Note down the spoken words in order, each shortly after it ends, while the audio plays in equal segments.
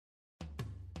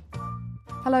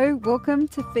Hello, welcome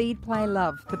to Feed, Play,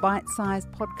 Love, the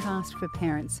bite-sized podcast for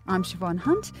parents. I'm Siobhan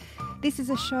Hunt. This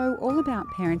is a show all about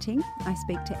parenting. I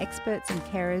speak to experts and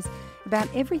carers about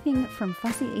everything from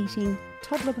fussy eating,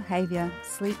 toddler behaviour,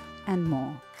 sleep and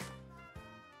more.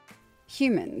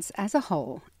 Humans as a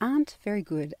whole aren't very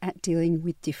good at dealing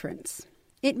with difference.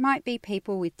 It might be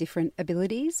people with different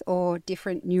abilities or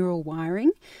different neural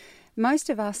wiring. Most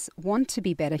of us want to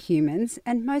be better humans,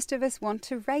 and most of us want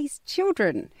to raise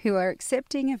children who are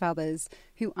accepting of others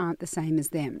who aren't the same as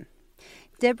them.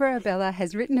 Deborah Abela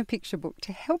has written a picture book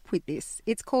to help with this.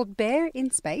 It's called Bear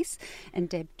in Space, and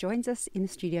Deb joins us in the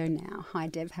studio now. Hi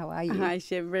Deb, how are you? Hi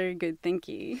Chef, very good, thank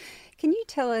you. Can you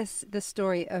tell us the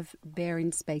story of Bear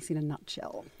in Space in a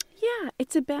nutshell? Yeah,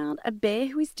 it's about a bear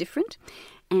who is different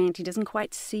and he doesn't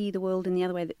quite see the world in the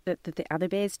other way that the other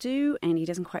bears do, and he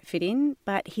doesn't quite fit in,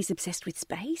 but he's obsessed with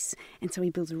space, and so he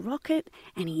builds a rocket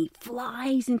and he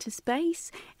flies into space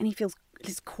and he feels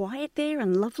it's quiet there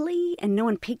and lovely and no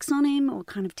one picks on him or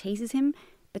kind of teases him,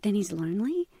 but then he's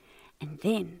lonely and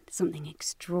then something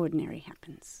extraordinary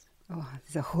happens. Oh,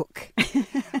 there's a hook.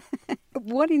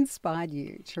 What inspired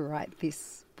you to write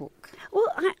this book? Well,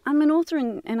 I'm an author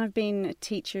and I've been a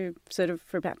teacher sort of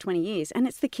for about 20 years, and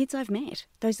it's the kids I've met,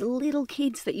 those little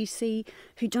kids that you see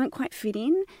who don't quite fit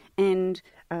in, and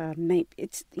maybe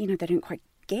it's, they don't quite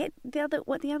get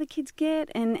what the other kids get,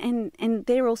 and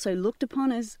they're also looked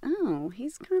upon as, oh,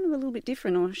 he's kind of a little bit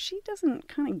different, or she doesn't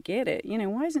kind of get it,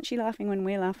 why isn't she laughing when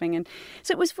we're laughing? And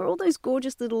so it was for all those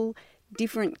gorgeous little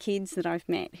different kids that I've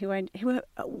met who are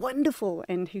wonderful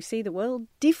and who see the world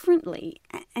differently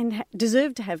and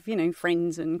deserve to have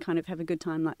friends and kind of have a good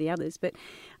time like the others, but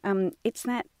it's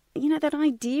that that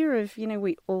idea of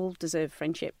we all deserve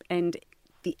friendship. And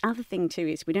the other thing too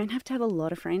is we don't have to have a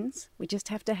lot of friends. We just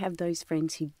have to have those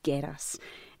friends who get us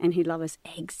and who love us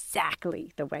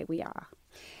exactly the way we are.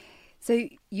 So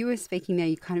you were speaking there,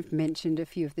 you kind of mentioned a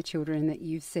few of the children that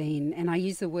you've seen, and I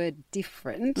use the word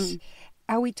different.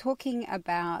 Are we talking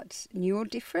about neural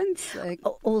difference?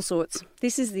 All sorts.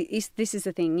 This is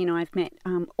the thing. I've met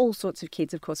all sorts of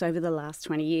kids, of course, over the last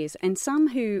 20 years, and some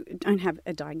who don't have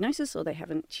a diagnosis or they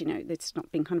haven't, it's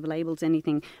not been kind of labelled as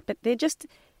anything, but they're just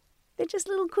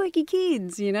little quirky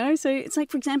kids, So it's like,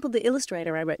 for example, the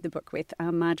illustrator I wrote the book with,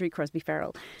 Marjorie Crosby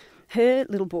Farrell. Her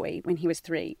little boy, when he was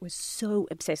 3, was so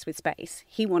obsessed with space.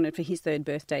 He wanted for his 3rd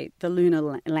birthday the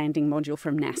lunar landing module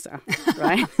from NASA,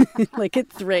 right? Like at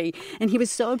 3. And he was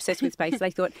so obsessed with space,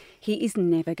 they thought he is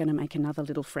never going to make another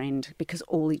little friend because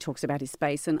all he talks about is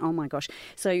space. And oh my gosh.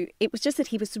 So it was just that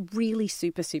he was really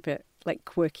super, super like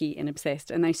quirky and obsessed.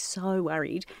 And they so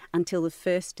worried until the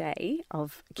first day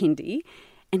of kindy,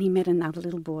 and he met another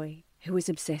little boy who is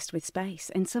obsessed with space.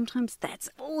 And sometimes that's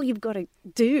all you've got to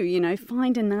do,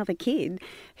 find another kid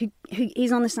who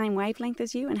is on the same wavelength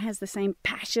as you and has the same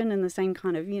passion and the same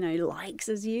kind of, likes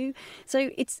as you. So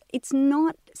it's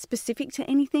not specific to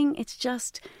anything. It's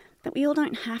just that we all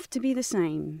don't have to be the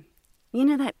same.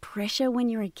 That pressure when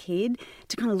you're a kid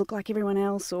to kind of look like everyone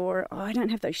else, or, oh, I don't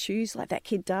have those shoes like that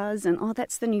kid does, and, oh,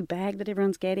 that's the new bag that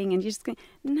everyone's getting, and you just go,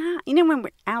 nah. When we're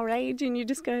our age and you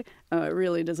just go, oh, it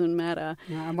really doesn't matter.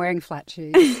 No, I'm wearing flat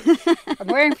shoes. I'm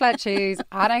wearing flat shoes.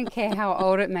 I don't care how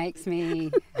old it makes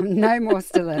me. No more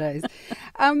stilettos.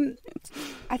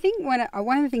 I think one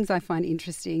of the things I find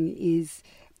interesting is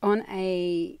on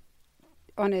a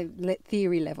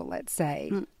theory level, let's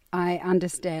say, I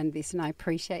understand this and I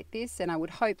appreciate this, and I would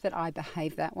hope that I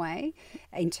behave that way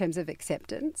in terms of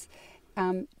acceptance.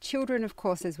 Children, of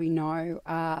course, as we know,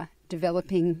 are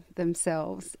developing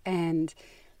themselves, and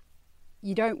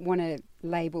you don't want to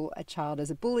label a child as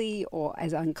a bully or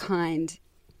as unkind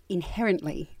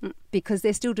inherently because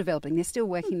they're still developing, they're still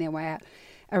working their way out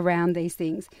around these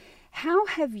things. How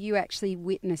have you actually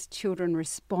witnessed children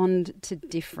respond to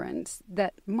difference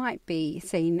that might be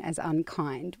seen as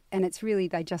unkind, and it's really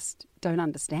they just don't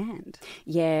understand?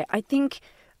 Yeah, I think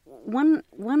one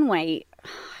way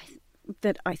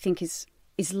that I think is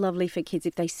lovely for kids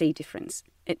if they see difference,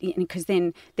 because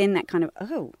then that kind of,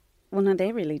 oh, well, no,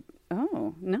 they're really,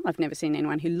 oh, no, I've never seen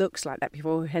anyone who looks like that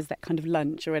before, who has that kind of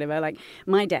lunch or whatever. Like,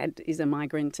 my dad is a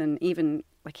migrant, and even,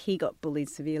 like, he got bullied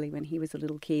severely when he was a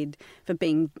little kid for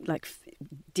being, like,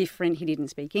 different. He didn't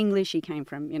speak English. He came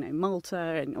from, Malta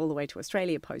and all the way to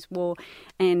Australia post-war.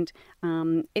 And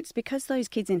it's because those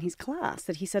kids in his class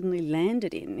that he suddenly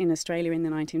landed in Australia in the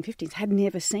 1950s had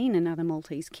never seen another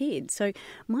Maltese kid. So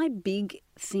my big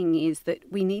thing is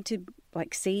that we need to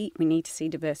we need to see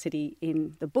diversity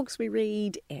in the books we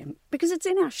read, and because it's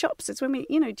in our shops. It's when we,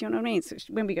 do you know what I mean? It's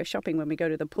when we go shopping, when we go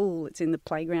to the pool, it's in the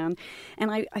playground.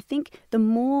 And I think the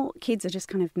more kids are just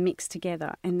kind of mixed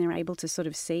together and they're able to sort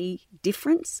of see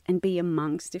difference and be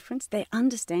amongst difference, their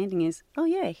understanding is, oh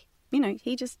yeah,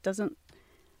 he just doesn't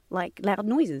like loud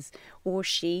noises, or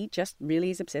she just really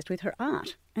is obsessed with her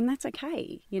art, and that's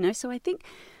okay, So I think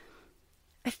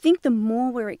the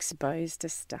more we're exposed to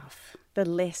stuff, the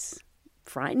less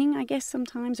frightening, I guess,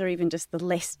 sometimes, or even just the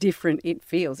less different it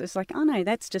feels. It's like, oh no,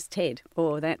 that's just Ted,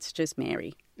 or that's just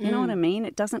Mary. You know what I mean?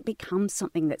 It doesn't become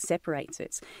something that separates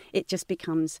us. It just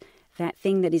becomes that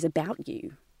thing that is about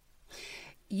you.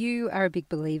 You are a big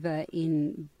believer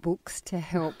in books to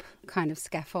help kind of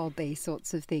scaffold these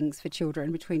sorts of things for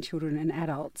children, between children and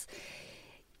adults.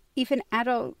 If an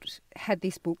adult had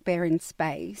this book bare in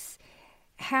space,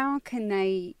 how can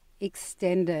they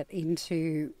extend it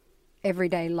into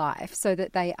everyday life so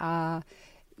that they are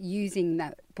using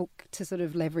that book to sort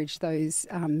of leverage those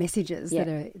messages that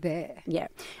are there? Yeah.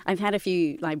 I've had a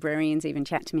few librarians even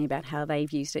chat to me about how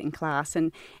they've used it in class.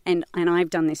 And I've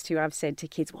done this too. I've said to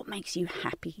kids, what makes you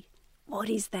happy? What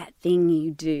is that thing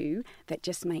you do that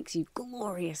just makes you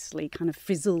gloriously kind of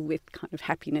fizzle with kind of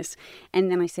happiness?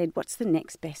 And then I said, what's the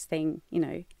next best thing,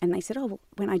 And they said, oh, well,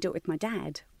 when I do it with my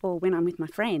dad, or when I'm with my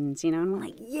friends, And we're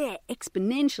like, yeah,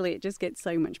 exponentially, it just gets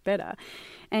so much better.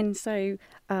 And so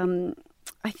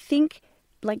I think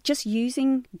like just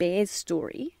using Bear's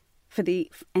story for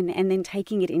and then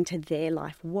taking it into their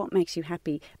life, what makes you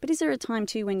happy? But is there a time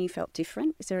too when you felt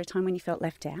different? Is there a time when you felt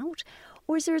left out?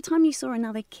 Or is there a time you saw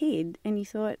another kid and you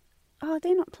thought, oh,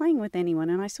 they're not playing with anyone,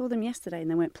 and I saw them yesterday and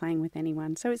they weren't playing with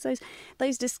anyone? So it's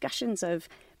those discussions of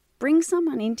bring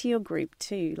someone into your group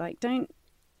too. Like don't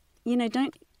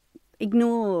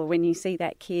ignore when you see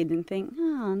that kid and think,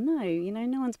 oh no,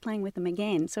 no one's playing with them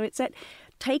again. So it's that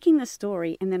taking the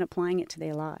story and then applying it to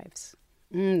their lives.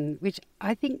 Which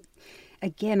I think,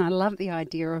 again, I love the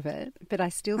idea of it, but I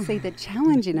still see the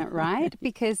challenge in it, right?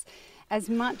 Because as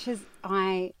much as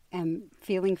I am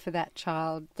feeling for that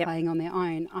child playing on their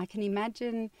own, I can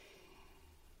imagine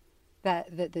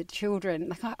that the children,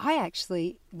 like I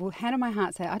actually will hand on my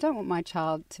heart say, I don't want my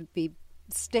child to be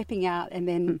stepping out and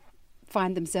then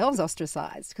find themselves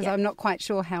ostracized, because I'm not quite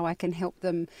sure how I can help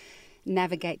them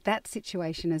navigate that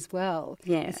situation as well.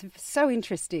 Yeah. It's so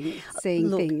interesting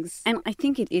seeing things. And I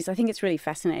think it is. I think it's really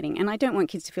fascinating. And I don't want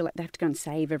kids to feel like they have to go and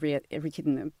save every kid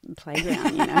in the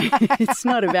playground, It's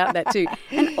not about that too.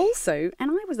 And also, and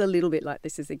I was a little bit like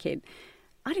this as a kid,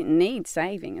 I didn't need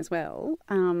saving as well.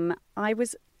 I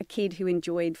was a kid who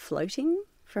enjoyed floating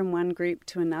from one group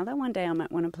to another. One day I might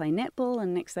want to play netball,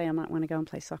 and next day I might want to go and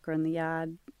play soccer in the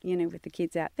yard, with the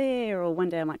kids out there, or one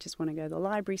day I might just want to go to the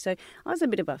library. So I was a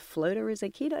bit of a floater as a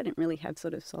kid. I didn't really have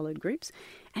sort of solid groups,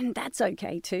 and that's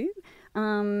okay too.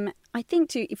 I think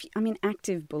too,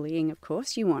 active bullying, of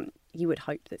course, you would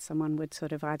hope that someone would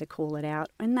sort of either call it out,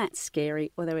 and that's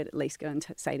scary, or they would at least go and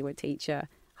say to a teacher,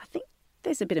 I think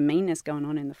there's a bit of meanness going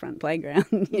on in the front playground,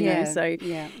 know. So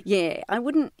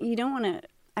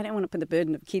I don't want to put the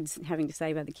burden of kids having to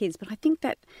save other kids, but I think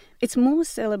that it's more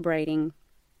celebrating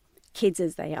kids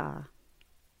as they are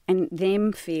and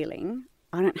them feeling,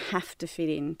 I don't have to fit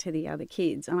in to the other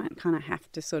kids. I don't kind of have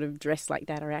to sort of dress like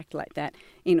that or act like that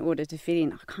in order to fit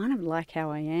in. I kind of like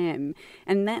how I am.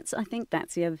 And I think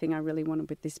that's the other thing I really wanted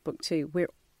with this book too. We're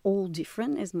all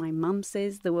different. As my mum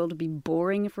says, the world would be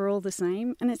boring if we're all the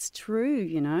same. And it's true,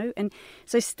 And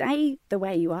so stay the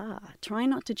way you are. Try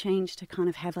not to change to kind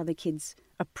of have other kids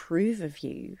approve of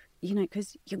you,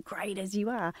 because you're great as you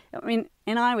are. And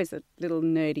I was a little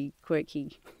nerdy,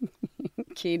 quirky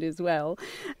kid as well.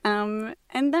 And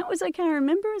that was okay. I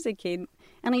remember as a kid,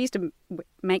 and I used to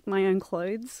make my own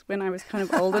clothes when I was kind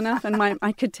of old enough. And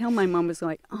I could tell my mum was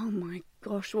like, oh my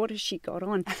gosh, what has she got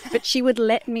on? But she would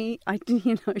let me,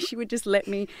 she would just let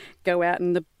me go out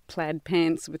in the plaid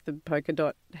pants with the polka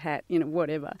dot hat,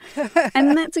 whatever.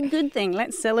 And that's a good thing.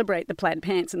 Let's celebrate the plaid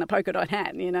pants and the polka dot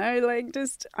hat,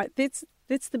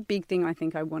 that's the big thing I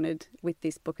think I wanted with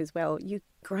this book as well. You're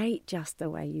great just the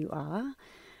way you are.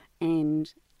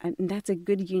 And that's a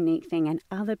good, unique thing. And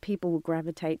other people will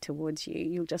gravitate towards you.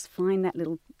 You'll just find that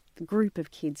little group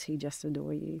of kids who just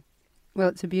adore you. Well,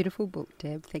 it's a beautiful book,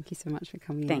 Deb. Thank you so much for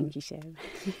coming in. Thank you, Sheb.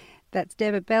 That's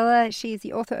Deborah Abela. She is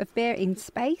the author of Bear in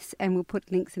Space, and we'll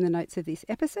put links in the notes of this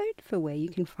episode for where you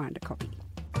can find a copy.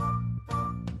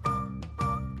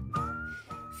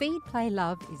 Feed, Play,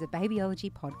 Love is a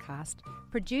babyology podcast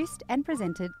produced and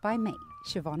presented by me,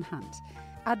 Siobhan Hunt.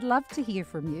 I'd love to hear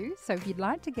from you, so if you'd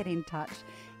like to get in touch,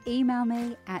 email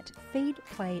me at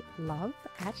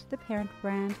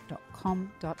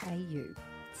feedplaylove@theparentbrand.com.au.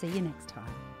 See you next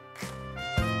time.